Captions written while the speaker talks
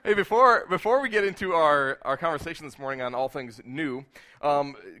Hey, before we get into our conversation this morning on all things new,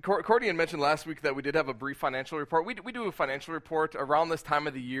 Courtney had mentioned last week that we did have a brief financial report. We do a financial report around this time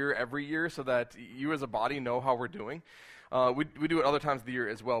of the year every year so that you as a body know how we're doing. We do it other times of the year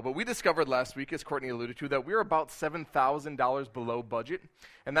as well. But we discovered last week, as Courtney alluded to, that we're about $7,000 below budget.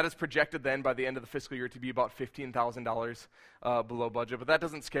 And that is projected then by the end of the fiscal year to be about $15,000 below budget. But that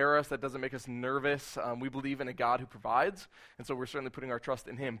doesn't scare us. That doesn't make us nervous. We believe in a God who provides. And so we're certainly putting our trust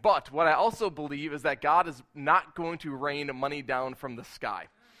in him. But what I also believe is that God is not going to rain money down from the sky.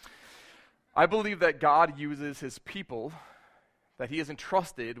 I believe that God uses his people that he has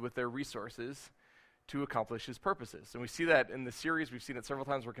entrusted with their resources to accomplish his purposes. And we see that in the series. We've seen it several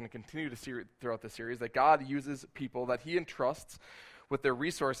times. We're going to continue to see it throughout the series, that God uses people that he entrusts with their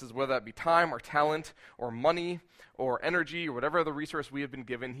resources, whether that be time or talent or money or energy or whatever other resource we have been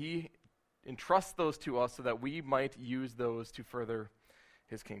given. He entrusts those to us so that we might use those to further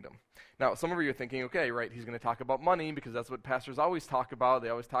his kingdom. Now, some of you are thinking, okay, right, he's going to talk about money because that's what pastors always talk about. They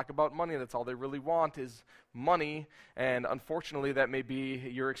always talk about money. That's all they really want is money. And unfortunately, that may be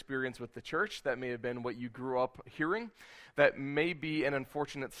your experience with the church. That may have been what you grew up hearing. That may be an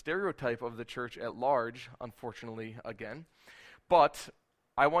unfortunate stereotype of the church at large, unfortunately, again. But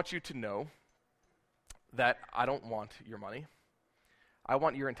I want you to know that I don't want your money. I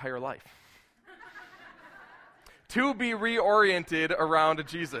want your entire life to be reoriented around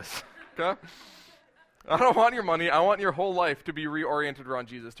Jesus, okay? I don't want your money. I want your whole life to be reoriented around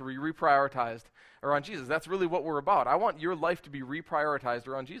Jesus, to be reprioritized around Jesus. That's really what we're about. I want your life to be reprioritized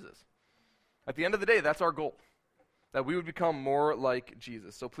around Jesus. At the end of the day, that's our goal, that we would become more like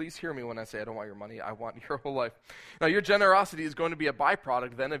Jesus. So please hear me when I say I don't want your money. I want your whole life. Now, your generosity is going to be a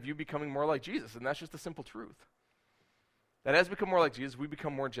byproduct then of you becoming more like Jesus, and that's just a simple truth. That as we become more like Jesus, we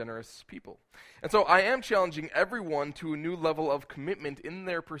become more generous people. And so I am challenging everyone to a new level of commitment in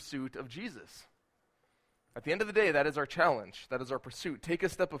their pursuit of Jesus. At the end of the day, that is our challenge. That is our pursuit. Take a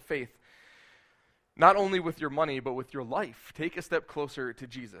step of faith, not only with your money, but with your life. Take a step closer to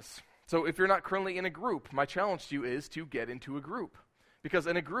Jesus. So if you're not currently in a group, my challenge to you is to get into a group. Because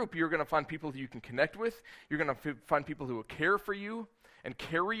in a group, you're going to find people who you can connect with. You're going to find people who will care for you and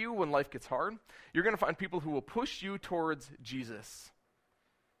carry you when life gets hard. You're going to find people who will push you towards Jesus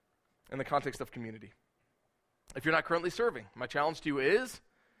in the context of community. If you're not currently serving, my challenge to you is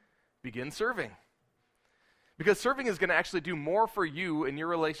begin serving. Because serving is going to actually do more for you in your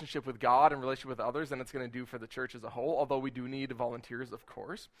relationship with God and relationship with others than it's going to do for the church as a whole, although we do need volunteers, of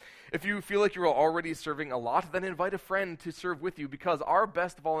course. If you feel like you're already serving a lot, then invite a friend to serve with you, because our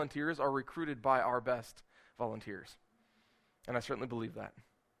best volunteers are recruited by our best volunteers. And I certainly believe that.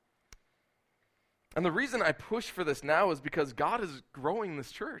 And the reason I push for this now is because God is growing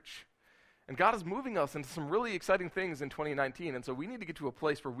this church. And God is moving us into some really exciting things in 2019. And so we need to get to a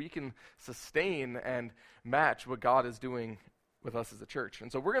place where we can sustain and match what God is doing with us as a church.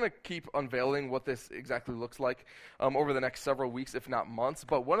 And so we're going to keep unveiling what this exactly looks like over the next several weeks, if not months.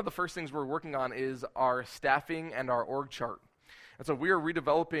 But one of the first things we're working on is our staffing and our org chart. And so we are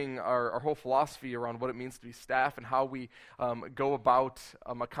redeveloping our whole philosophy around what it means to be staff and how we go about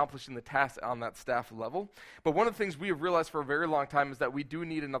accomplishing the tasks on that staff level. But one of the things we have realized for a very long time is that we do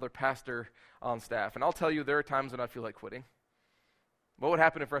need another pastor on staff. And I'll tell you, there are times when I feel like quitting. What would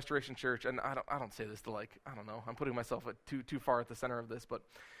happen if Restoration Church, and I don't say this to I'm putting myself too far at the center of this, but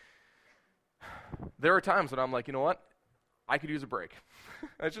there are times when I'm like, you know what? I could use a break.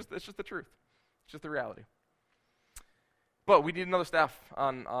 It's just the truth. It's just the reality. But we need another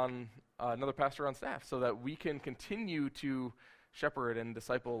another pastor on staff so that we can continue to shepherd and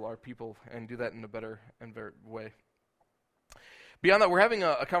disciple our people and do that in a better way. Beyond that, we're having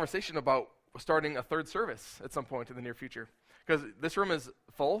a conversation about starting a third service at some point in the near future. Because this room is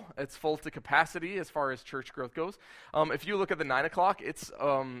full. It's full to capacity as far as church growth goes. If you look at the 9 o'clock, it's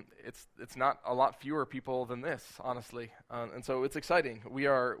not a lot fewer people than this, honestly. And so it's exciting. We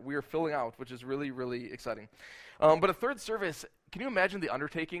are filling out, which is really, really exciting. But a third service, can you imagine the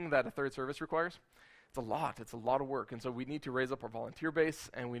undertaking that a third service requires? It's a lot. It's a lot of work. And so we need to raise up our volunteer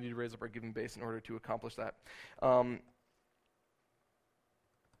base, and we need to raise up our giving base in order to accomplish that. And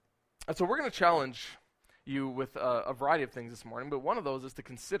so we're going to challenge you with a variety of things this morning, but one of those is to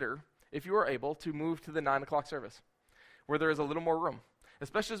consider, if you are able, to move to the 9 o'clock service, where there is a little more room.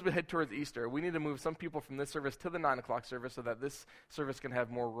 Especially as we head towards Easter, we need to move some people from this service to the 9 o'clock service so that this service can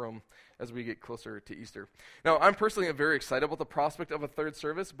have more room as we get closer to Easter. Now, I'm personally very excited about the prospect of a third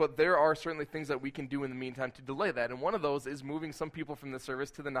service, but there are certainly things that we can do in the meantime to delay that. And one of those is moving some people from this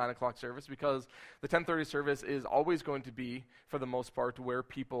service to the 9 o'clock service, because the 10:30 service is always going to be, for the most part,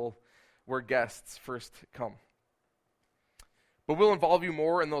 where guests first come. But we'll involve you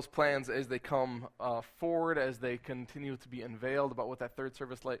more in those plans as they come forward, as they continue to be unveiled about what that third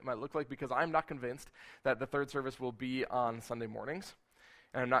service might look like, because I'm not convinced that the third service will be on Sunday mornings.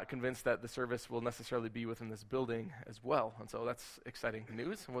 And I'm not convinced that the service will necessarily be within this building as well. And so that's exciting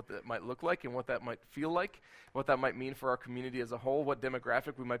news, and what that might look like, and what that might feel like, what that might mean for our community as a whole, what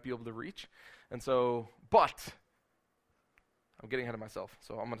demographic we might be able to reach. And so, but I'm getting ahead of myself,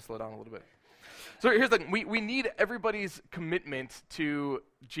 so I'm going to slow down a little bit. So here's the thing. We need everybody's commitment to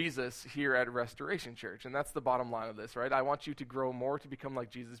Jesus here at Restoration Church, and that's the bottom line of this, right? I want you to grow more to become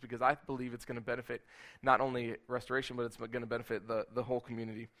like Jesus, because I believe it's going to benefit not only Restoration, but it's going to benefit the whole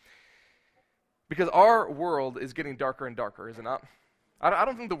community. Because our world is getting darker and darker, is it not? I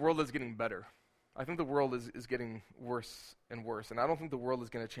don't think the world is getting better. I think the world is getting worse and worse, and I don't think the world is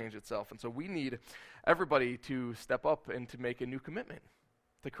going to change itself. And so we need everybody to step up and to make a new commitment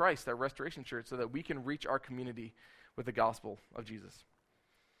to Christ at Restoration Church, so that we can reach our community with the gospel of Jesus.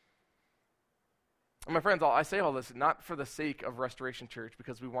 And my friends, I say all this not for the sake of Restoration Church,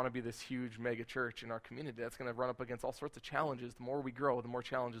 because we want to be this huge mega church in our community that's going to run up against all sorts of challenges. The more we grow, the more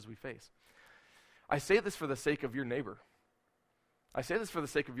challenges we face. I say this for the sake of your neighbor. I say this for the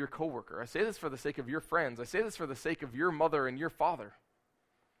sake of your coworker. I say this for the sake of your friends. I say this for the sake of your mother and your father,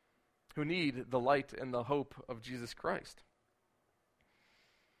 who need the light and the hope of Jesus Christ.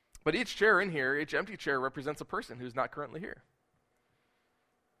 But each chair in here, each empty chair, represents a person who's not currently here,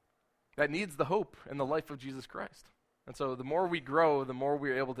 that needs the hope and the life of Jesus Christ. And so the more we grow, the more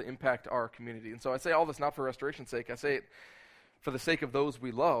we're able to impact our community. And so I say all this not for restoration's sake. I say it for the sake of those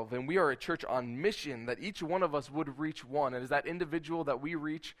we love. And we are a church on mission, that each one of us would reach one. And as that individual that we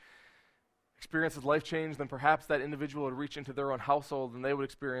reach experiences life change, then perhaps that individual would reach into their own household, and they would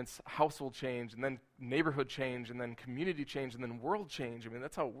experience household change, and then neighborhood change, and then community change, and then world change. I mean,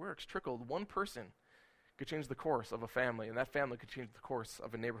 that's how it works. Trickled. One person could change the course of a family, and that family could change the course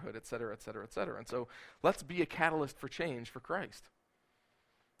of a neighborhood, et cetera, et cetera, et cetera. And so let's be a catalyst for change for Christ.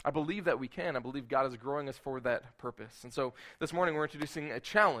 I believe that we can. I believe God is growing us for that purpose. And so this morning we're introducing a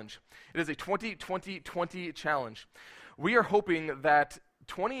challenge. It is a 20-20-20 challenge. We are hoping that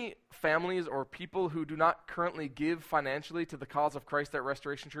 20 families or people who do not currently give financially to the cause of Christ at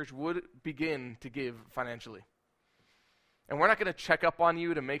Restoration Church would begin to give financially. And we're not going to check up on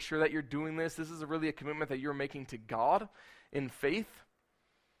you to make sure that you're doing this. This is really a commitment that you're making to God in faith.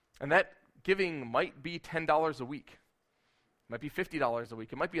 And that giving might be $10 a week. It might be $50 a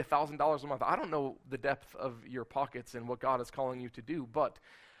week. It might be $1,000 a month. I don't know the depth of your pockets and what God is calling you to do, but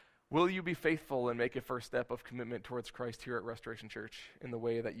will you be faithful and make a first step of commitment towards Christ here at Restoration Church in the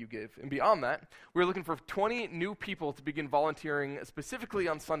way that you give? And beyond that, we're looking for 20 new people to begin volunteering specifically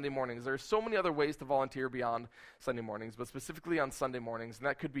on Sunday mornings. There are so many other ways to volunteer beyond Sunday mornings, but specifically on Sunday mornings. And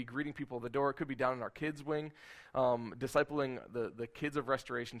that could be greeting people at the door. It could be down in our kids' wing, discipling the kids of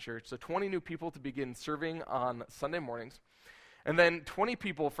Restoration Church. So 20 new people to begin serving on Sunday mornings. And then 20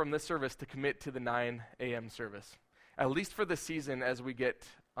 people from this service to commit to the 9 a.m. service, at least for the season as we get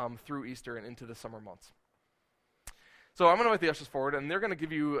through Easter and into the summer months. So I'm going to invite the ushers forward, and they're going to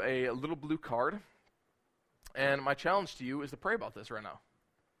give you a little blue card. And my challenge to you is to pray about this right now.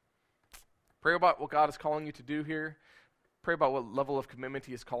 Pray about what God is calling you to do here. Pray about what level of commitment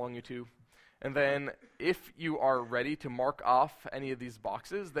He is calling you to. And then if you are ready to mark off any of these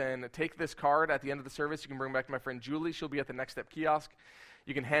boxes, then take this card at the end of the service. You can bring it back to my friend Julie. She'll be at the Next Step kiosk.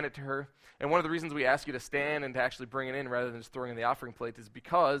 You can hand it to her. And one of the reasons we ask you to stand and to actually bring it in rather than just throwing in the offering plate is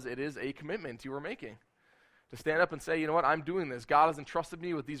because it is a commitment you are making. To stand up and say, you know what, I'm doing this. God has entrusted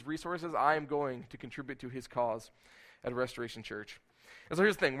me with these resources. I am going to contribute to His cause at Restoration Church. And so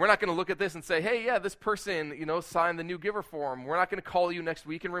here's the thing. We're not going to look at this and say, hey, yeah, this person, signed the new giver form. We're not going to call you next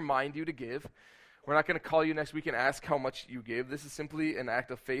week and remind you to give. We're not going to call you next week and ask how much you give. This is simply an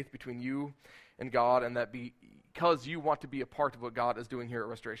act of faith between you and God, and that because you want to be a part of what God is doing here at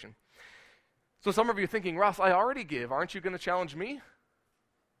Restoration. So some of you are thinking, Ross, I already give. Aren't you going to challenge me?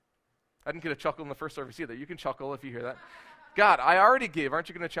 I didn't get a chuckle in the first service either. You can chuckle if you hear that. God, I already give. Aren't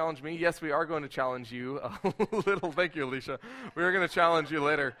you going to challenge me? Yes, we are going to challenge you a little. Thank you, Alicia. We are going to challenge you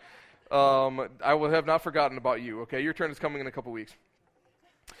later. I will have not forgotten about you, okay? Your turn is coming in a couple weeks.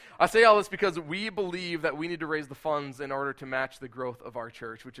 I say all this because we believe that we need to raise the funds in order to match the growth of our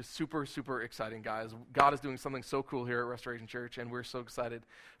church, which is super, super exciting, guys. God is doing something so cool here at Restoration Church, and we're so excited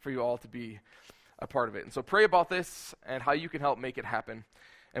for you all to be a part of it. And so pray about this and how you can help make it happen.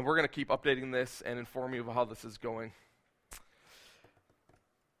 And we're going to keep updating this and inform you of how this is going.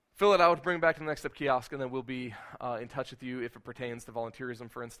 Fill it out, bring it back to the Next Step kiosk, and then we'll be in touch with you if it pertains to volunteerism,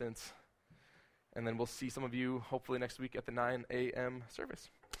 for instance. And then we'll see some of you hopefully next week at the 9 a.m. service.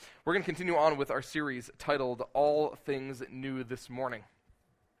 We're going to continue on with our series titled All Things New this morning.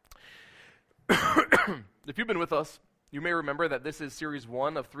 If you've been with us, you may remember that this is series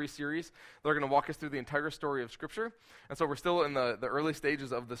 1 of 3 series that are going to walk us through the entire story of Scripture. And so we're still in the early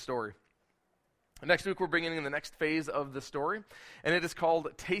stages of the story. Next week, we're bringing in the next phase of the story, and it is called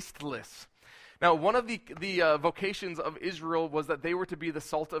Tasteless. Now, one of the vocations of Israel was that they were to be the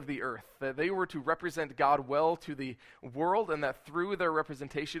salt of the earth, that they were to represent God well to the world, and that through their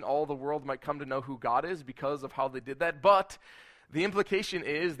representation, all the world might come to know who God is because of how they did that. But the implication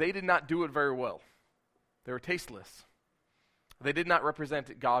is they did not do it very well. They were tasteless. They did not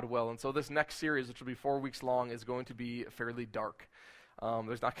represent God well. And so this next series, which will be 4 weeks long, is going to be fairly dark.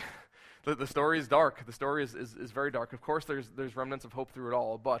 The story is dark. The story is very dark. Of course, there's remnants of hope through it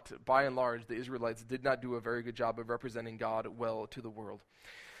all, but by and large, the Israelites did not do a very good job of representing God well to the world.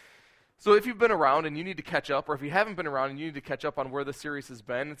 So if you've been around and you need to catch up, or if you haven't been around and you need to catch up on where the series has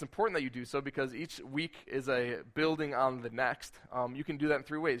been, it's important that you do so because each week is a building on the next. You can do that in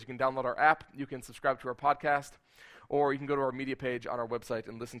 3 ways. You can download our app, you can subscribe to our podcast, or you can go to our media page on our website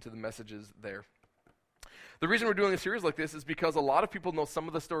and listen to the messages there. The reason we're doing a series like this is because a lot of people know some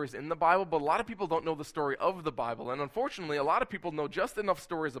of the stories in the Bible, but a lot of people don't know the story of the Bible. And unfortunately, a lot of people know just enough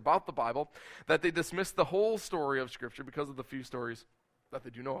stories about the Bible that they dismiss the whole story of Scripture because of the few stories that they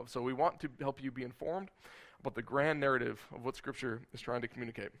do know of. So we want to help you be informed about the grand narrative of what Scripture is trying to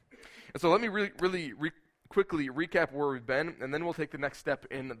communicate. And so let me really quickly recap where we've been, and then we'll take the next step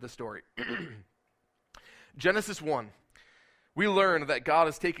in the story. Genesis 1. We learn that God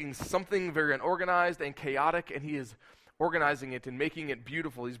is taking something very unorganized and chaotic, and he is organizing it and making it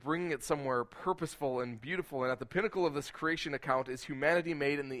beautiful. He's bringing it somewhere purposeful and beautiful. And at the pinnacle of this creation account is humanity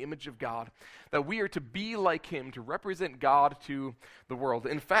made in the image of God, that we are to be like him, to represent God to the world.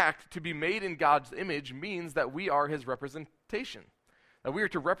 In fact, to be made in God's image means that we are his representation, that we are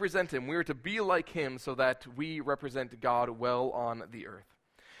to represent him. We are to be like him so that we represent God well on the earth.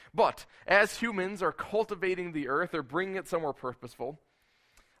 But as humans are cultivating the earth or bringing it somewhere purposeful,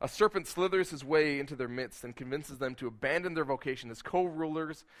 a serpent slithers his way into their midst and convinces them to abandon their vocation as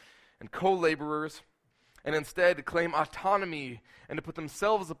co-rulers and co-laborers and instead to claim autonomy and to put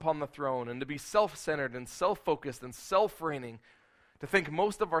themselves upon the throne and to be self-centered and self-focused and self-reigning, to think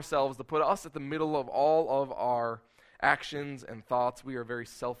most of ourselves, to put us at the middle of all of our actions and thoughts. We are very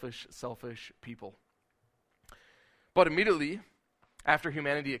selfish people. But immediately, after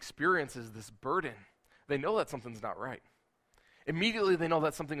humanity experiences this burden, they know that something's not right. Immediately they know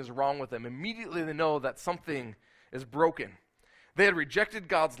that something is wrong with them. Immediately they know that something is broken. They had rejected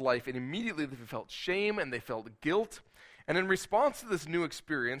God's life, and immediately they felt shame and they felt guilt. And in response to this new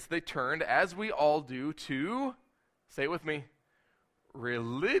experience, they turned, as we all do, to, say it with me,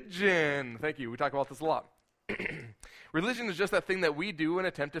 religion. Thank you. We talk about this a lot. Religion is just that thing that we do in an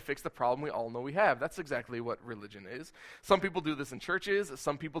attempt to fix the problem we all know we have. That's exactly what religion is. Some people do this in churches.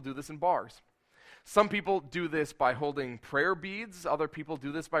 Some people do this in bars. Some people do this by holding prayer beads. Other people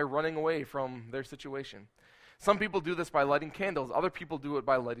do this by running away from their situation. Some people do this by lighting candles. Other people do it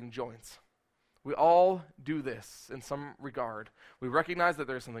by lighting joints. We all do this in some regard. We recognize that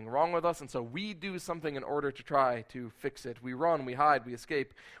there's something wrong with us, and so we do something in order to try to fix it. We run, we hide, we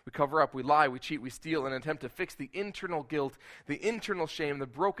escape, we cover up, we lie, we cheat, we steal in an attempt to fix the internal guilt, the internal shame, the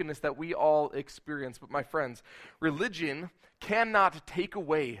brokenness that we all experience. But my friends, religion cannot take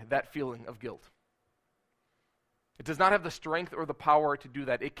away that feeling of guilt. It does not have the strength or the power to do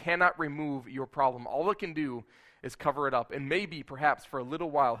that. It cannot remove your problem. All it can do is cover it up and maybe, perhaps, for a little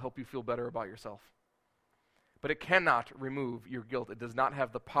while help you feel better about yourself. But it cannot remove your guilt. It does not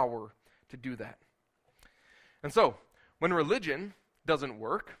have the power to do that. And so, when religion doesn't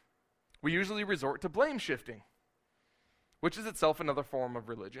work, we usually resort to blame shifting, which is itself another form of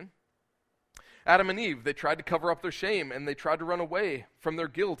religion. Adam and Eve, they tried to cover up their shame and they tried to run away from their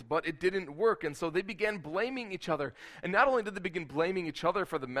guilt, but it didn't work. And so they began blaming each other. And not only did they begin blaming each other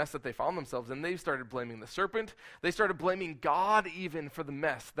for the mess that they found themselves in, they started blaming the serpent. They started blaming God even for the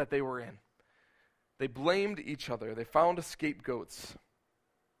mess that they were in. They blamed each other. They found scapegoats.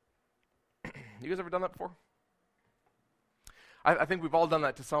 You guys ever done that before? I think we've all done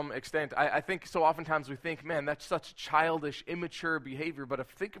that to some extent. I think so oftentimes we think, man, that's such childish, immature behavior. But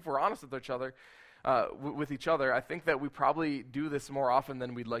if we're honest with each other, I think that we probably do this more often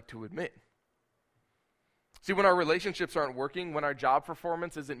than we'd like to admit. See, when our relationships aren't working, when our job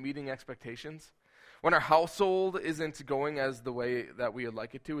performance isn't meeting expectations, when our household isn't going as the way that we would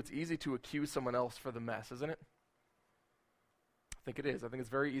like it to, it's easy to accuse someone else for the mess, isn't it? I think it is. I think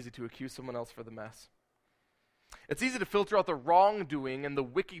it's very easy to accuse someone else for the mess. It's easy to filter out the wrongdoing and the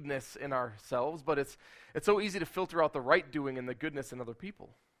wickedness in ourselves, but it's so easy to filter out the right doing and the goodness in other people.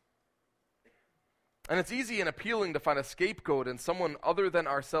 And it's easy and appealing to find a scapegoat and someone other than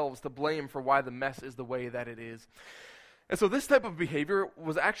ourselves to blame for why the mess is the way that it is. And so this type of behavior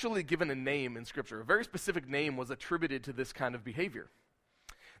was actually given a name in Scripture. A very specific name was attributed to this kind of behavior.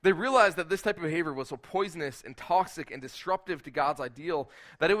 They realized that this type of behavior was so poisonous and toxic and disruptive to God's ideal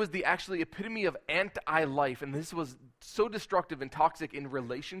that it was the actually epitome of anti-life. And this was so destructive and toxic in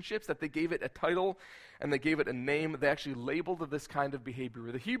relationships that they gave it a title and they gave it a name. They actually labeled this kind of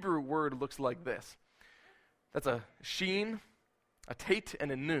behavior. The Hebrew word looks like this. That's a sheen, a tate,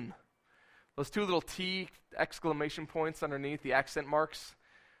 and a nun. Those two little T exclamation points underneath the accent marks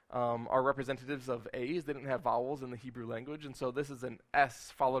are representatives of A's. They didn't have vowels in the Hebrew language, and so this is an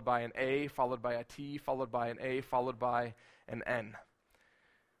S followed by an A, followed by a T, followed by an A, followed by an N.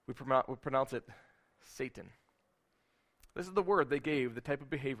 We pronounce it Satan. This is the word they gave the type of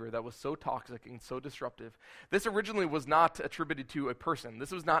behavior that was so toxic and so disruptive. This originally was not attributed to a person.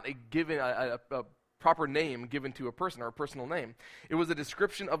 This was not a proper name given to a person or a personal name. It was a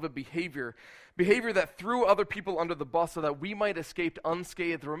description of a behavior that threw other people under the bus so that we might escape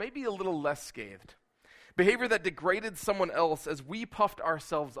unscathed or maybe a little less scathed. Behavior that degraded someone else as we puffed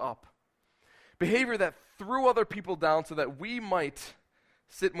ourselves up. Behavior that threw other people down so that we might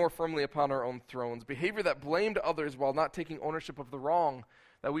sit more firmly upon our own thrones. Behavior that blamed others while not taking ownership of the wrong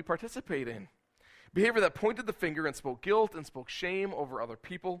that we participate in. Behavior that pointed the finger and spoke guilt and spoke shame over other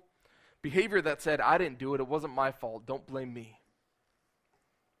people. Behavior that said, I didn't do it, it wasn't my fault, don't blame me.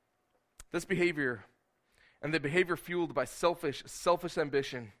 This behavior, and the behavior fueled by selfish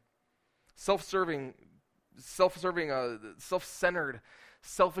ambition, self-serving, self-centered,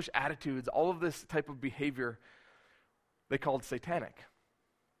 selfish attitudes, all of this type of behavior, they called satanic.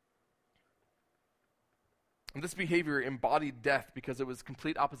 And this behavior embodied death because it was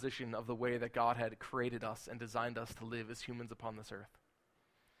complete opposition of the way that God had created us and designed us to live as humans upon this earth.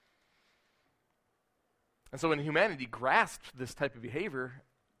 And so when humanity grasped this type of behavior,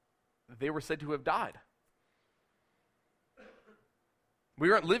 they were said to have died.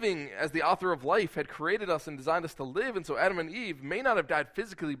 We aren't living as the author of life had created us and designed us to live, and so Adam and Eve may not have died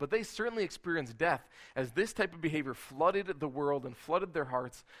physically, but they certainly experienced death as this type of behavior flooded the world and flooded their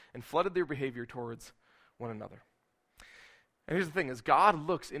hearts and flooded their behavior towards one another. And here's the thing, as God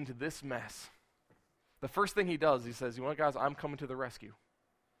looks into this mess, the first thing he does, he says, you know what, guys, I'm coming to the rescue.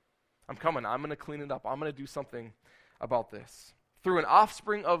 I'm coming. I'm going to clean it up. I'm going to do something about this. Through an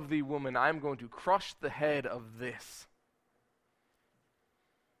offspring of the woman, I'm going to crush the head of this.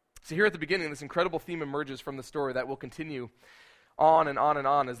 See, here at the beginning, this incredible theme emerges from the story that will continue on and on and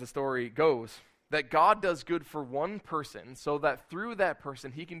on as the story goes. That God does good for one person so that through that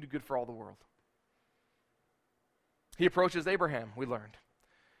person, he can do good for all the world. He approaches Abraham, we learned.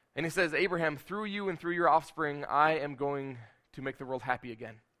 And he says, Abraham, through you and through your offspring, I am going to make the world happy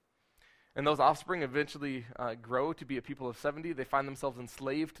again. And those offspring eventually grow to be a people of 70. They find themselves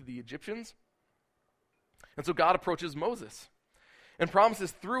enslaved to the Egyptians. And so God approaches Moses and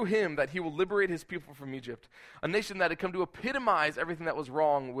promises through him that he will liberate his people from Egypt, a nation that had come to epitomize everything that was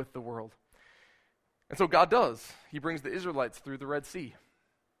wrong with the world. And so God does. He brings the Israelites through the Red Sea.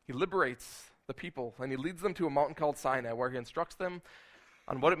 He liberates the people, and he leads them to a mountain called Sinai, where he instructs them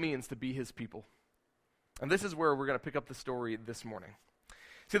on what it means to be his people. And this is where we're going to pick up the story this morning.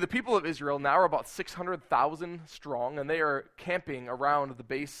 See, the people of Israel now are about 600,000 strong, and they are camping around the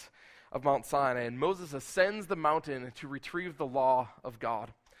base of Mount Sinai. And Moses ascends the mountain to retrieve the law of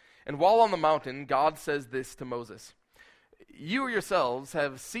God. And while on the mountain, God says this to Moses, you yourselves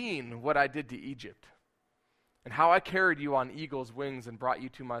have seen what I did to Egypt, and how I carried you on eagle's wings and brought you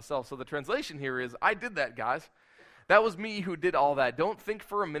to myself. So the translation here is, I did that, guys. That was me who did all that. Don't think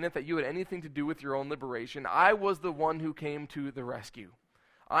for a minute that you had anything to do with your own liberation. I was the one who came to the rescue.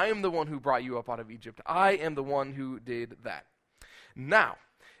 I am the one who brought you up out of Egypt. I am the one who did that. Now,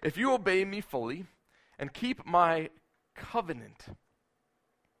 if you obey me fully and keep my covenant.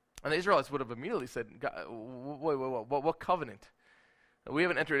 And the Israelites would have immediately said, wait, what covenant? We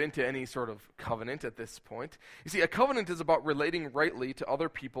haven't entered into any sort of covenant at this point. You see, a covenant is about relating rightly to other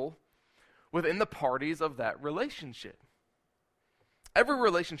people within the parties of that relationship. Every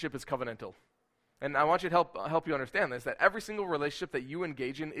relationship is covenantal. And I want you to help you understand this, that every single relationship that you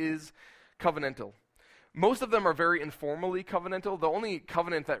engage in is covenantal. Most of them are very informally covenantal. The only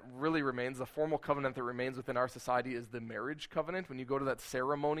covenant that really remains, the formal covenant that remains within our society is the marriage covenant. When you go to that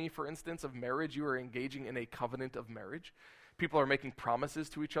ceremony, for instance, of marriage, you are engaging in a covenant of marriage. People are making promises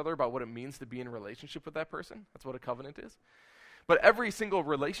to each other about what it means to be in a relationship with that person. That's what a covenant is. But every single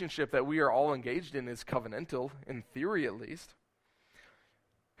relationship that we are all engaged in is covenantal, in theory at least.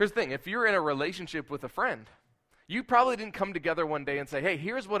 Here's the thing, if you're in a relationship with a friend, You probably didn't come together one day and say, hey,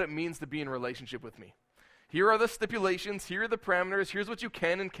 here's what it means to be in relationship with me. Here are the stipulations, here are the parameters, here's what you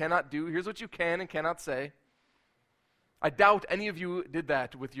can and cannot do, here's what you can and cannot say. I doubt any of you did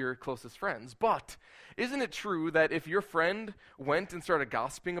that with your closest friends, but isn't it true that if your friend went and started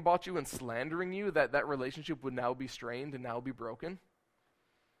gossiping about you and slandering you, that relationship would now be strained and now be broken?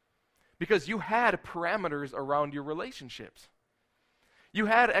 Because you had parameters around your relationships. You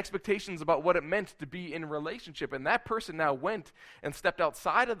had expectations about what it meant to be in a relationship, and that person now went and stepped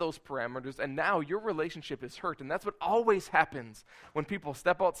outside of those parameters, and now your relationship is hurt. And that's what always happens when people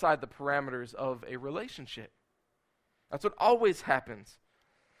step outside the parameters of a relationship. That's what always happens.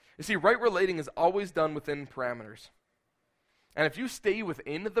 You see, right relating is always done within parameters. And if you stay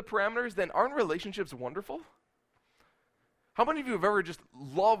within the parameters, then aren't relationships wonderful? How many of you have ever just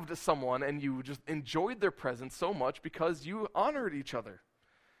loved someone and you just enjoyed their presence so much because you honored each other,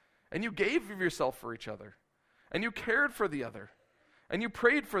 and you gave of yourself for each other, and you cared for the other, and you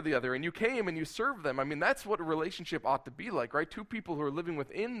prayed for the other, and you came and you served them? I mean, that's what a relationship ought to be like, right? Two people who are living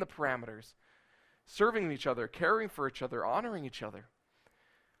within the parameters, serving each other, caring for each other, honoring each other.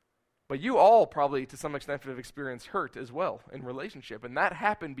 But you all probably, to some extent, have experienced hurt as well in relationship. And that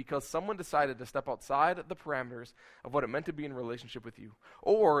happened because someone decided to step outside the parameters of what it meant to be in relationship with you.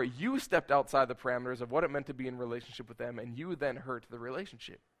 Or you stepped outside the parameters of what it meant to be in relationship with them, and you then hurt the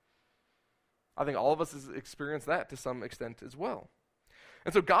relationship. I think all of us has experienced that to some extent as well.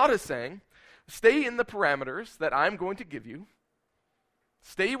 And so God is saying, stay in the parameters that I'm going to give you.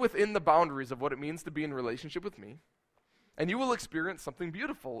 Stay within the boundaries of what it means to be in relationship with me. And you will experience something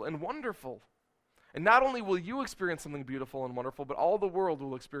beautiful and wonderful. And not only will you experience something beautiful and wonderful, but all the world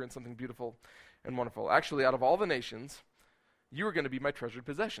will experience something beautiful and wonderful. Actually, out of all the nations, you are going to be my treasured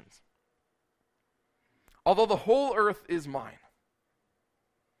possessions. Although the whole earth is mine,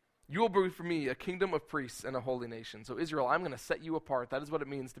 you will be for me a kingdom of priests and a holy nation. So Israel, I'm going to set you apart. That is what it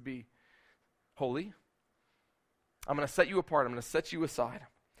means to be holy. I'm going to set you apart. I'm going to set you aside,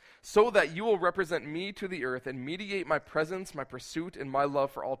 so that you will represent me to the earth and mediate my presence, my pursuit, and my love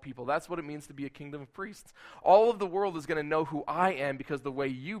for all people. That's what it means to be a kingdom of priests. All of the world is going to know who I am because of the way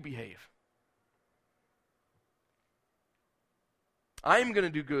you behave. I'm going to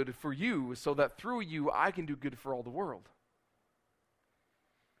do good for you so that through you I can do good for all the world.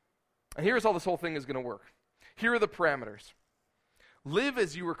 And here's how this whole thing is going to work. Here are the parameters. Live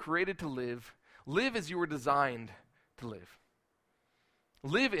as you were created to live. Live as you were designed to live.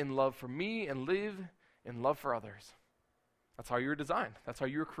 Live in love for me and live in love for others. That's how you were designed. That's how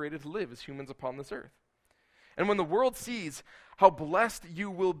you were created to live as humans upon this earth. And when the world sees how blessed you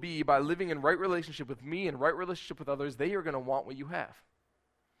will be by living in right relationship with me and right relationship with others, they are going to want what you have.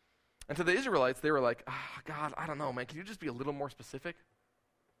 And to the Israelites, they were like, God, I don't know, man. Can you just be a little more specific?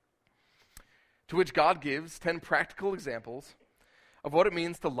 To which God gives 10 practical examples of what it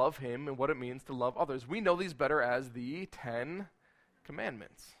means to love him and what it means to love others. We know these better as the 10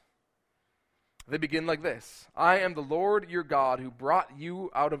 Commandments. They begin like this: I am the Lord your God who brought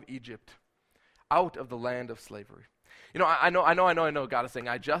you out of Egypt, out of the land of slavery. You know, I know God is saying,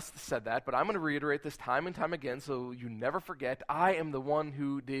 I just said that, but I'm going to reiterate this time and time again so you never forget. I am the one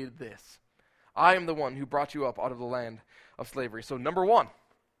who did this. I am the one who brought you up out of the land of slavery. So number 1,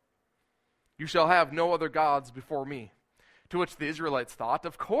 you shall have no other gods before me. To which the Israelites thought,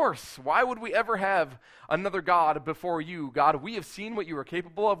 of course, why would we ever have another God before you? God, we have seen what you are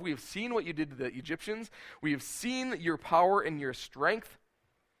capable of. We have seen what you did to the Egyptians. We have seen your power and your strength.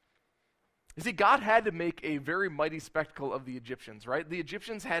 You see, God had to make a very mighty spectacle of the Egyptians, right? The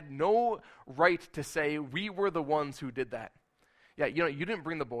Egyptians had no right to say, we were the ones who did that. Yeah, you know, you didn't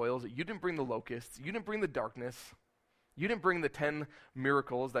bring the boils. You didn't bring the locusts. You didn't bring the darkness. You didn't bring the 10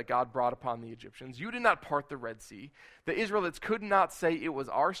 miracles that God brought upon the Egyptians. You did not part the Red Sea. The Israelites could not say it was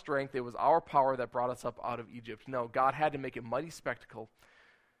our strength, it was our power that brought us up out of Egypt. No, God had to make a mighty spectacle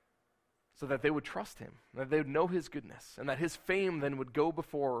so that they would trust him, that they would know his goodness, and that his fame then would go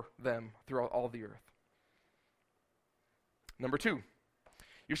before them throughout all the earth. Number 2,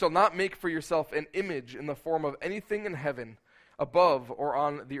 you shall not make for yourself an image in the form of anything in heaven, above, or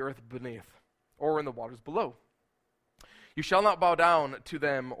on the earth beneath, or in the waters below. You shall not bow down to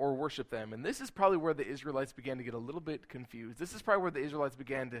them or worship them. And this is probably where the Israelites began to get a little bit confused. This is probably where the Israelites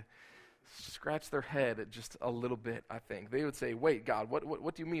began to scratch their head just a little bit, I think. They would say, wait, God,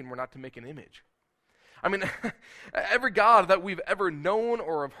 what do you mean we're not to make an image? I mean, every God that we've ever known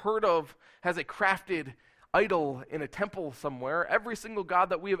or have heard of has a crafted idol in a temple somewhere. Every single god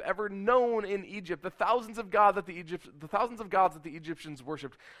that we have ever known in Egypt, the thousands of gods that the Egyptians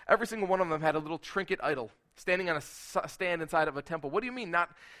worshipped, every single one of them had a little trinket idol standing on a stand inside of a temple. What do you mean? Not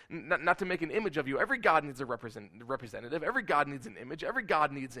to make an image of you. Every god needs a representative. Every god needs an image. Every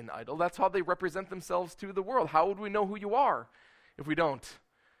god needs an idol. That's how they represent themselves to the world. How would we know who you are if we don't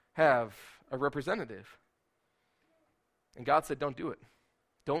have a representative? And God said, don't do it.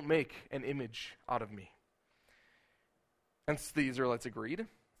 Don't make an image out of me. And so the Israelites agreed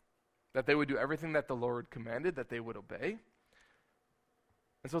that they would do everything that the Lord commanded, that they would obey.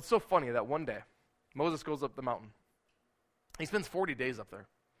 And so it's so funny that one day, Moses goes up the mountain. He spends 40 days up there.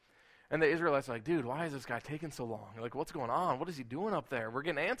 And the Israelites are like, dude, why is this guy taking so long? Like, what's going on? What is he doing up there? We're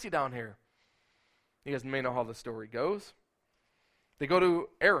getting antsy down here. You guys may know how the story goes. They go to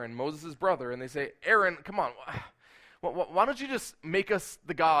Aaron, Moses' brother, and they say, Aaron, come on. Why don't you just make us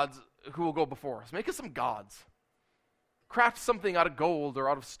the gods who will go before us? Make us some gods. Craft something out of gold or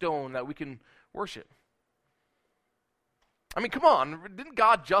out of stone that we can worship. I mean, come on. Didn't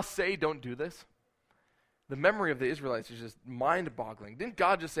God just say don't do this? The memory of the Israelites is just mind-boggling. Didn't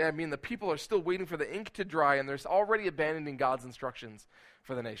God just say, the people are still waiting for the ink to dry and they're already abandoning God's instructions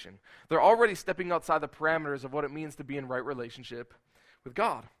for the nation. They're already stepping outside the parameters of what it means to be in right relationship with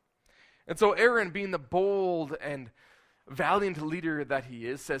God. And so Aaron, being the bold and valiant leader that he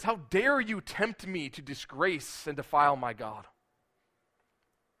is, says, how dare you tempt me to disgrace and defile my God?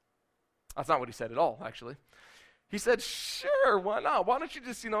 That's not what he said at all, actually. He said, sure, why not? Why don't you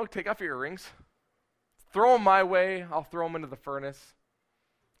just, take off your earrings, throw them my way, I'll throw them into the furnace.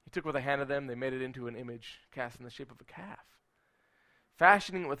 He took with a hand of them, they made it into an image cast in the shape of a calf,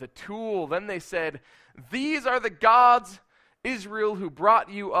 fashioning it with a tool. Then they said, these are the gods, Israel, who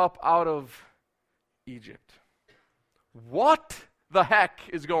brought you up out of Egypt. What the heck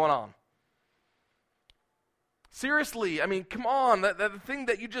is going on? Seriously, come on, that thing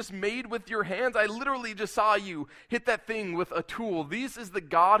that you just made with your hands, I literally just saw you hit that thing with a tool. This is the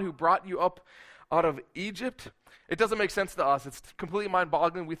God who brought you up out of Egypt. It doesn't make sense to us. It's completely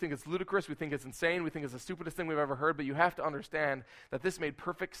mind-boggling. We think it's ludicrous. We think it's insane. We think it's the stupidest thing we've ever heard, but you have to understand that this made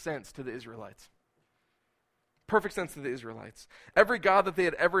perfect sense to the Israelites. Perfect sense to the Israelites. Every god that they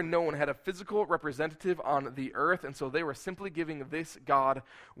had ever known had a physical representative on the earth, and so they were simply giving this God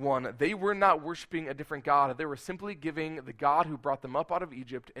one. They were not worshiping a different God. They were simply giving the God who brought them up out of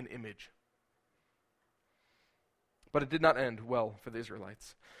Egypt an image. But it did not end well for the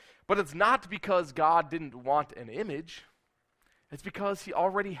Israelites. But it's not because God didn't want an image. It's because he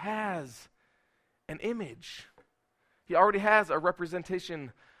already has an image. He already has a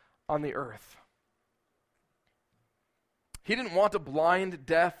representation on the earth. He didn't want a blind,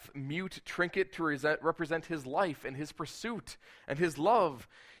 deaf, mute trinket to represent his life and his pursuit and his love.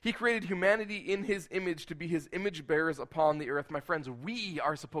 He created humanity in his image to be his image bearers upon the earth. My friends, we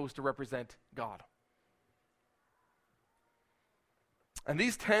are supposed to represent God. And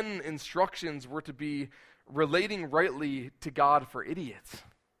these 10 instructions were to be relating rightly to God for idiots.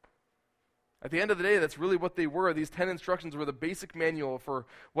 At the end of the day, that's really what they were. These 10 instructions were the basic manual for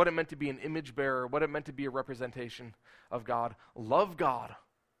what it meant to be an image bearer, what it meant to be a representation of God. Love God.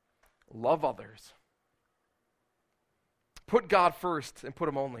 Love others. Put God first and put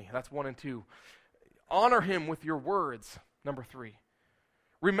him only. That's 1 and 2. Honor him with your words. Number 3.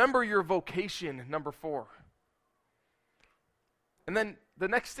 Remember your vocation. Number 4. And then the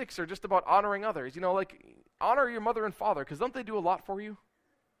next 6 are just about honoring others. Honor your mother and father, because don't they do a lot for you?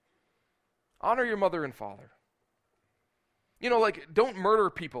 Honor your mother and father. Don't murder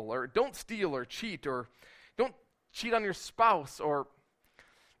people, or don't steal or cheat, or don't cheat on your spouse, or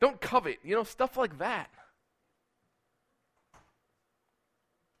don't covet, stuff like that.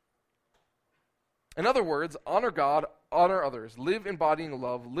 In other words, honor God, honor others, live embodying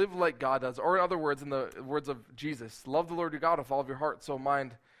love, live like God does, or in other words, in the words of Jesus, love the Lord your God with all of your heart, soul,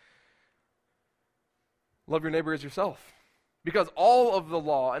 mind. Love your neighbor as yourself. Because all of the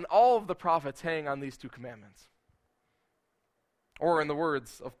law and all of the prophets hang on these 2 commandments. Or in the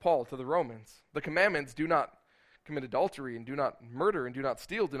words of Paul to the Romans, the commandments: do not commit adultery, and do not murder, and do not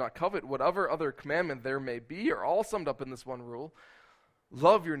steal, do not covet, whatever other commandment there may be, are all summed up in this one rule.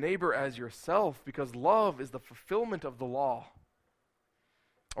 Love your neighbor as yourself, because love is the fulfillment of the law.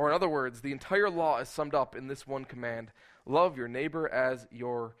 Or in other words, the entire law is summed up in this one command: love your neighbor as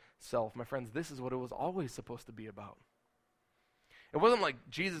yourself. My friends, this is what it was always supposed to be about. It wasn't like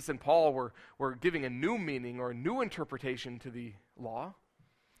Jesus and Paul were giving a new meaning or a new interpretation to the law.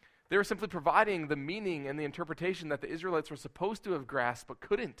 They were simply providing the meaning and the interpretation that the Israelites were supposed to have grasped but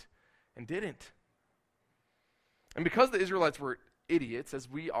couldn't and didn't. And because the Israelites were idiots, as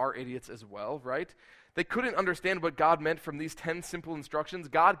we are idiots as well, right? They couldn't understand what God meant from these 10 simple instructions.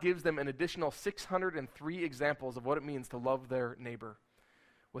 God gives them an additional 603 examples of what it means to love their neighbor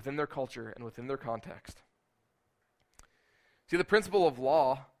within their culture and within their context. See, the principle of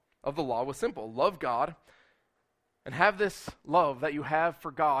the law was simple. Love God and have this love that you have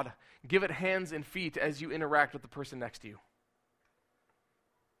for God. Give it hands and feet as you interact with the person next to you.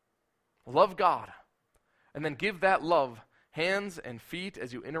 Love God and then give that love hands and feet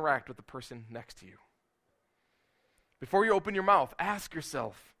as you interact with the person next to you. Before you open your mouth, ask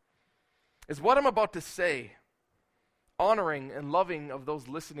yourself, is what I'm about to say honoring and loving of those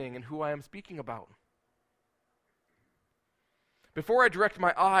listening and who I am speaking about? Before I direct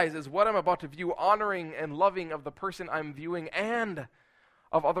my eyes, is what I'm about to view honoring and loving of the person I'm viewing and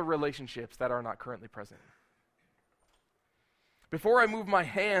of other relationships that are not currently present? Before I move my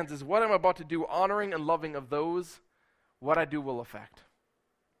hands, is what I'm about to do honoring and loving of those what I do will affect?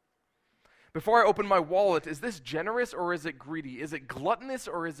 Before I open my wallet, is this generous or is it greedy? Is it gluttonous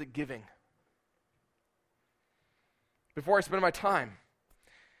or is it giving? Before I spend my time,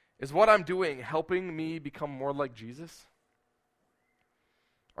 is what I'm doing helping me become more like Jesus?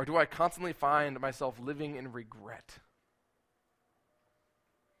 Or do I constantly find myself living in regret?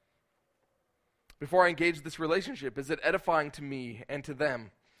 Before I engage this relationship, is it edifying to me and to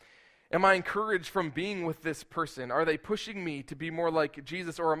them? Am I encouraged from being with this person? Are they pushing me to be more like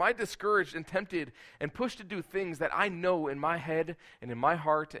Jesus? Or am I discouraged and tempted and pushed to do things that I know in my head and in my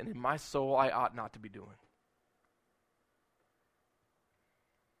heart and in my soul I ought not to be doing?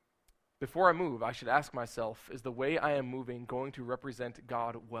 Before I move, I should ask myself, is the way I am moving going to represent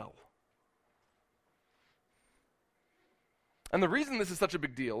God well? And the reason this is such a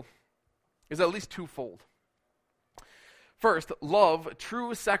big deal is at least twofold. First, love,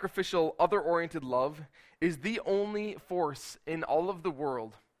 true sacrificial, other-oriented love, is the only force in all of the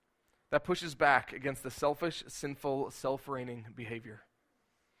world that pushes back against the selfish, sinful, self-reigning behavior.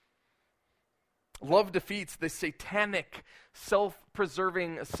 Love defeats the satanic,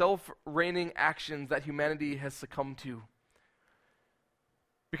 self-preserving, self-reigning actions that humanity has succumbed to.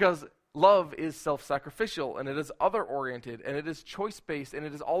 Because love is self-sacrificial, and it is other-oriented, and it is choice-based, and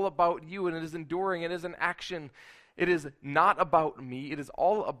it is all about you, and it is enduring, and it is an action. It is not about me, it is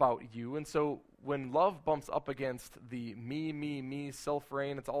all about you. And so when love bumps up against the me,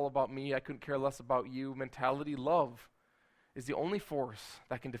 self-reign, it's all about me, I couldn't care less about you mentality, love is the only force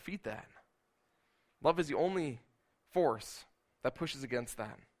that can defeat that. Love is the only force that pushes against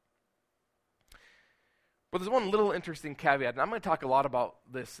that. But there's one little interesting caveat, and I'm going to talk a lot about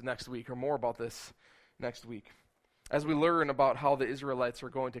this next week, or more about this next week, as we learn about how the Israelites are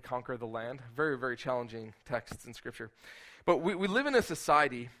going to conquer the land. Very, very challenging texts in Scripture. But we live in a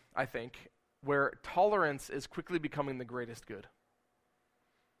society, I think, where tolerance is quickly becoming the greatest good.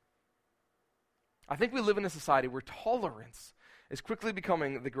 I think we live in a society where tolerance is quickly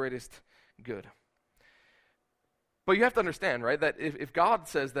becoming the greatest good. But you have to understand, right, that if God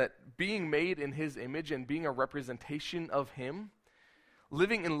says that being made in His image and being a representation of Him,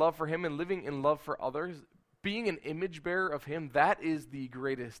 living in love for Him and living in love for others, being an image bearer of Him, that is the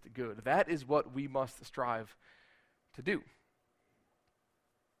greatest good. That is what we must strive to do.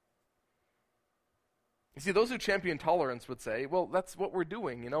 You see, those who champion tolerance would say, well, that's what we're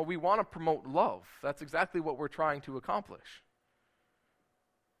doing. You know, we want to promote love. That's exactly what we're trying to accomplish.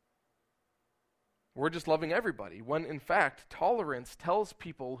 We're just loving everybody, when in fact, tolerance tells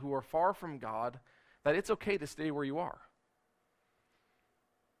people who are far from God that it's okay to stay where you are.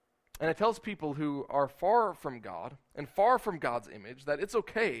 And it tells people who are far from God and far from God's image that it's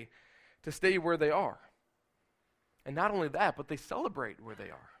okay to stay where they are. And not only that, but they celebrate where they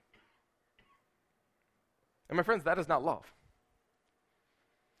are. And my friends, that is not love.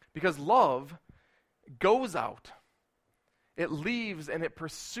 Because love goes out, it leaves and it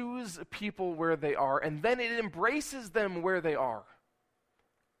pursues people where they are, and then it embraces them where they are.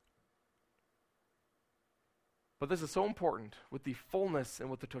 But this is so important with the fullness and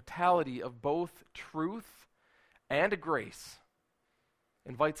with the totality of both truth and grace,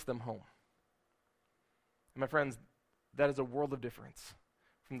 invites them home. And my friends, that is a world of difference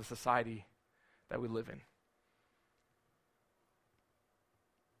from the society that we live in.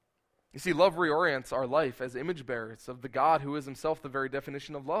 You see, love reorients our life as image bearers of the God who is Himself the very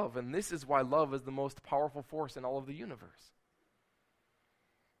definition of love. And this is why love is the most powerful force in all of the universe.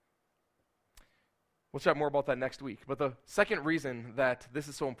 We'll chat more about that next week. But the second reason that this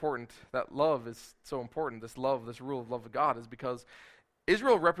is so important, that love is so important, this love, this rule of love of God, is because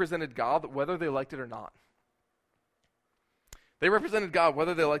Israel represented God whether they liked it or not. They represented God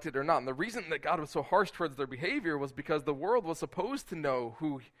whether they liked it or not. And the reason that God was so harsh towards their behavior was because the world was supposed to know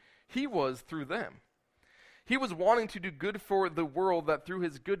who he was through them. He was wanting to do good for the world, that through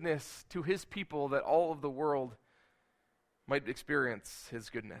his goodness to his people, that all of the world might experience his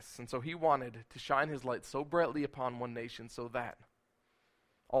goodness. And so he wanted to shine his light so brightly upon one nation so that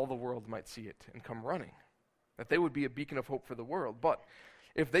all the world might see it and come running, that they would be a beacon of hope for the world. But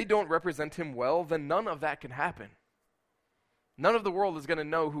if they don't represent him well, then none of that can happen. None of the world is going to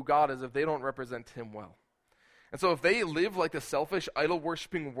know who God is if they don't represent him well. And so if they live like the selfish,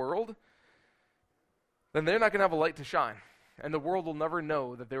 idol-worshiping world, then they're not going to have a light to shine. And the world will never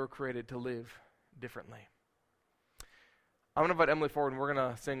know that they were created to live differently. I'm going to invite Emily forward, and we're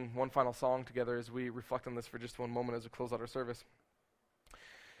going to sing one final song together as we reflect on this for just one moment as we close out our service.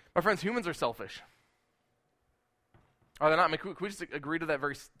 My friends, humans are selfish. Are they not? I mean, can we just agree to that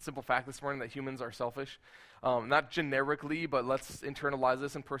very simple fact this morning that humans are selfish? Not generically, but let's internalize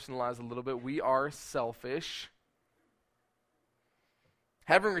this and personalize a little bit. We are selfish.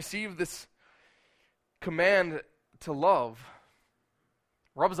 Having received this command to love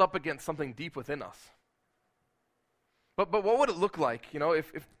rubs up against something deep within us. But what would it look like,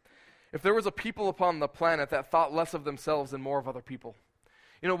 if there was a people upon the planet that thought less of themselves and more of other people?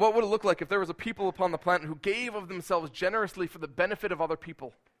 What would it look like if there was a people upon the planet who gave of themselves generously for the benefit of other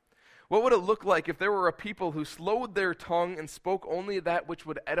people? What would it look like if there were a people who slowed their tongue and spoke only that which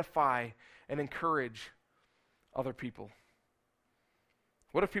would edify and encourage other people?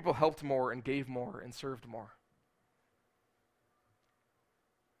 What if people helped more and gave more and served more?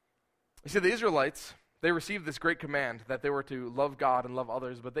 You see, the Israelites, they received this great command that they were to love God and love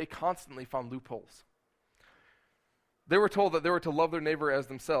others, but they constantly found loopholes. They were told that they were to love their neighbor as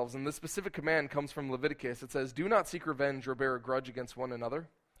themselves, and this specific command comes from Leviticus. It says, "Do not seek revenge or bear a grudge against one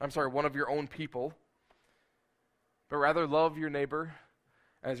of your own people, but rather love your neighbor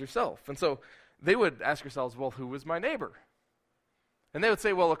as yourself." And so they would ask themselves, well, who is my neighbor? And they would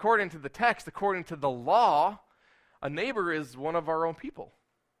say, well, according to the text, according to the law, a neighbor is one of our own people.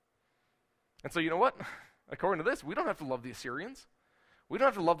 And so you know what? According to this, we don't have to love the Assyrians. We don't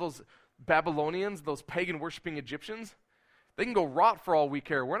have to love those Babylonians, those pagan-worshiping Egyptians. They can go rot for all we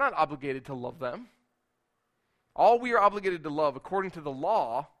care. We're not obligated to love them. All we are obligated to love, according to the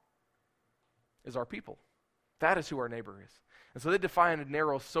law, is our people. That is who our neighbor is. And so they defined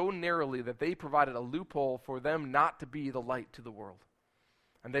narrow so narrowly that they provided a loophole for them not to be the light to the world.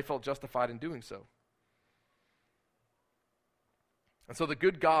 And they felt justified in doing so. And so the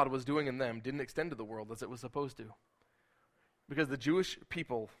good God was doing in them didn't extend to the world as it was supposed to. Because the Jewish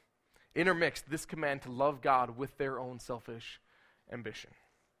people intermixed this command to love God with their own selfish ambition.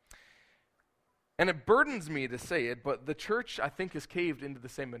 And it burdens me to say it, but the church, I think, has caved into the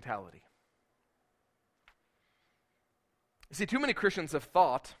same mentality. You see, too many Christians have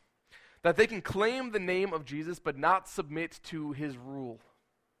thought that they can claim the name of Jesus but not submit to his rule.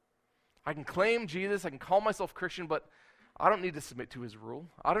 I can claim Jesus, I can call myself Christian, but I don't need to submit to his rule.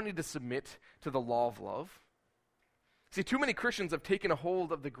 I don't need to submit to the law of love. See, too many Christians have taken a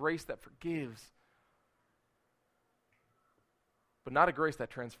hold of the grace that forgives, but not a grace that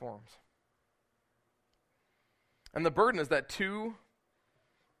transforms. And the burden is that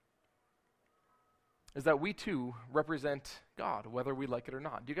we too represent God, whether we like it or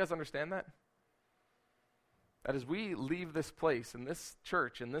not. Do you guys understand that? That as we leave this place, in this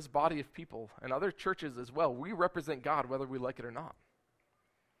church, in this body of people, and other churches as well, we represent God whether we like it or not.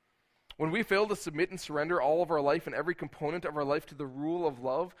 When we fail to submit and surrender all of our life and every component of our life to the rule of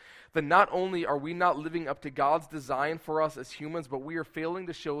love, then not only are we not living up to God's design for us as humans, but we are failing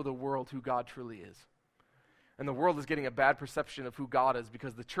to show the world who God truly is. And the world is getting a bad perception of who God is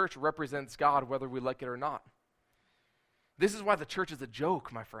because the church represents God whether we like it or not. This is why the church is a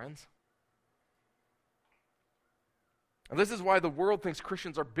joke, my friends. And this is why the world thinks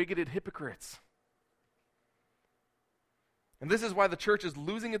Christians are bigoted hypocrites. And this is why the church is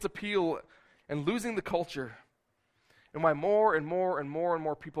losing its appeal and losing the culture. And why more and more and more and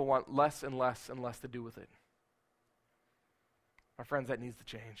more people want less and less and less to do with it. My friends, that needs to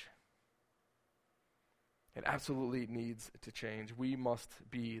change. It absolutely needs to change. We must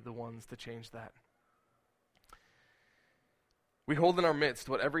be the ones to change that. We hold in our midst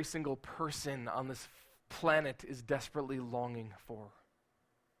what every single person on this planet is desperately longing for.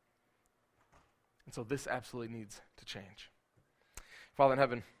 And so this absolutely needs to change. Father in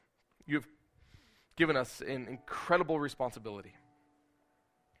heaven, you've given us an incredible responsibility.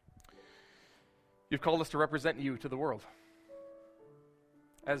 You've called us to represent you to the world.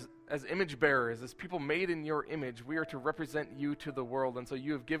 As image bearers, as people made in your image, we are to represent you to the world. And so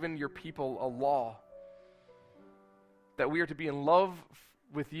you have given your people a law that we are to be in love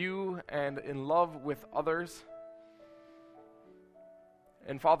with you and in love with others.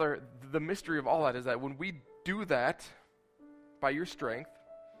 And Father, the mystery of all that is that when we do that by your strength,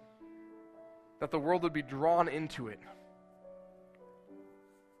 that the world would be drawn into it.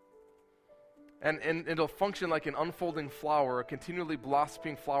 And it'll function like an unfolding flower, a continually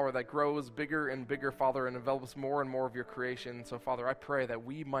blossoming flower that grows bigger and bigger, Father, and envelops more and more of your creation. So, Father, I pray that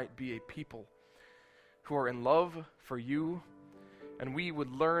we might be a people who are in love for you, and we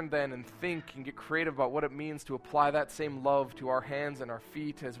would learn then and think and get creative about what it means to apply that same love to our hands and our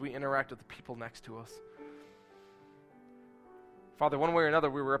feet as we interact with the people next to us. Father, one way or another,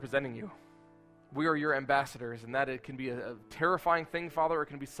 we're representing you. We are your ambassadors, and that it can be a terrifying thing, Father, or it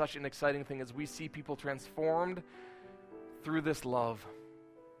can be such an exciting thing as we see people transformed through this love.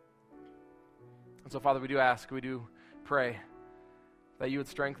 And so, Father, we do pray that you would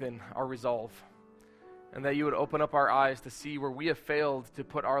strengthen our resolve, and that you would open up our eyes to see where we have failed to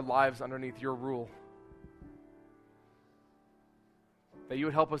put our lives underneath your rule. That you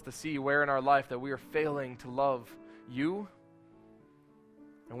would help us to see where in our life that we are failing to love you,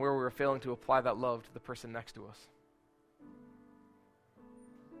 and where we are failing to apply that love to the person next to us.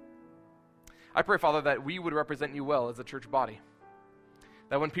 I pray, Father, that we would represent you well as a church body.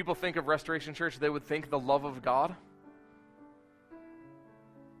 That when people think of Restoration Church, they would think the love of God.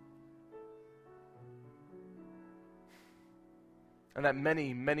 And that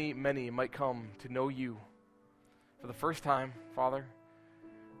many, many, many might come to know you for the first time, Father,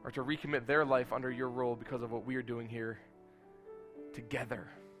 or to recommit their life under your rule because of what we are doing here together.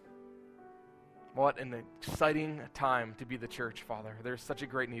 What an exciting time to be the church, Father. There's such a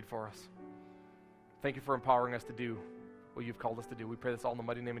great need for us. Thank you for empowering us to do what you've called us to do. We pray this all in the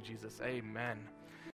mighty name of Jesus. Amen.